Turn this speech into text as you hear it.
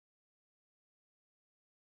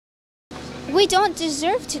We don't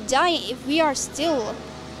deserve to die if we are still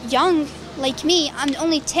young. Like me, I'm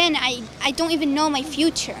only 10. I don't even know my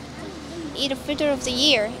future. Eid al-Fitr of the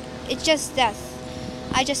year, it's just death.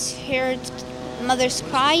 I just heard mothers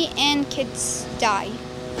cry and kids die.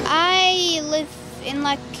 I live in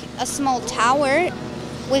like a small tower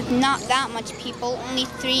with not that much people. Only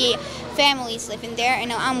 3 families live in there,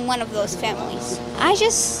 and I'm one of those families. I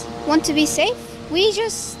just want to be safe. We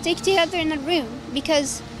just stick together in a room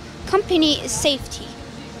because company is safety.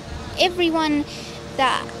 Everyone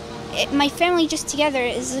my family just together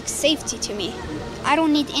is like safety to me. I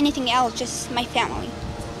don't need anything else, just my family.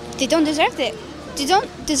 They don't deserve it. They don't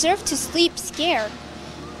deserve to sleep scared.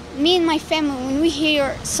 Me and my family, when we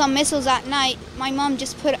hear some missiles at night, my mom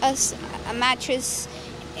just put us a mattress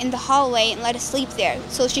in the hallway and let us sleep there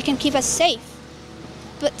so she can keep us safe.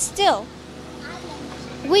 But still,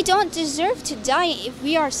 we don't deserve to die if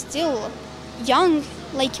we are still young.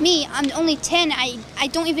 Like me, I'm only 10. I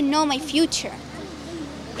don't even know my future.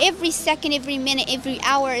 Every second, every minute, every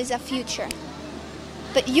hour is a future.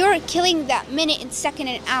 But you're killing that minute and second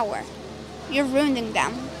and hour. You're ruining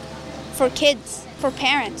them. For kids, for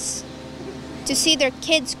parents. To see their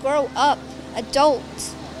kids grow up,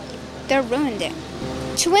 adults, they're ruined it.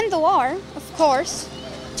 To win the war, of course.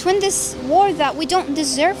 To win this war that we don't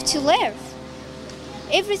deserve to live.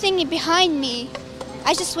 Everything behind me,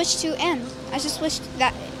 I just wish to end. I just wish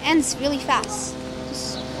that ends really fast.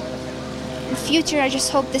 In the future, I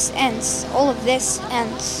just hope this ends. All of this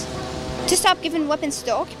ends. To stop giving weapons to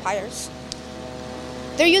the occupiers.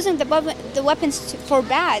 They're using the weapons for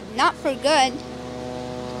bad, not for good.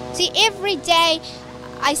 See, every day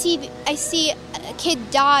I see a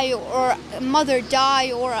kid die or a mother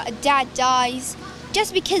die or a dad dies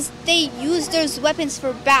just because they use those weapons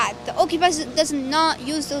for bad. The occupiers does not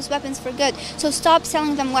use those weapons for good. So stop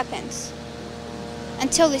selling them weapons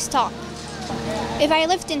until they stop. If I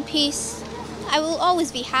lived in peace, I will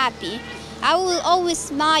always be happy. I will always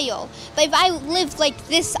smile. But if I live like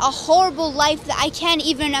this, a horrible life that I can't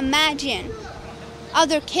even imagine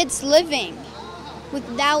other kids living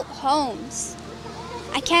without homes,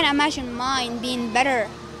 I can't imagine mine being better.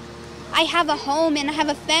 I have a home and I have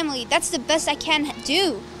a family. That's the best I can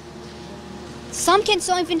do. Some kids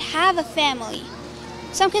don't even have a family.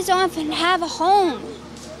 Some kids don't even have a home.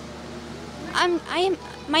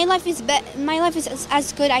 My life is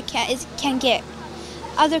as good as it can get.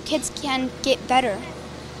 Other kids can get better,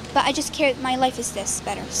 but I just care my life is this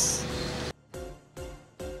better.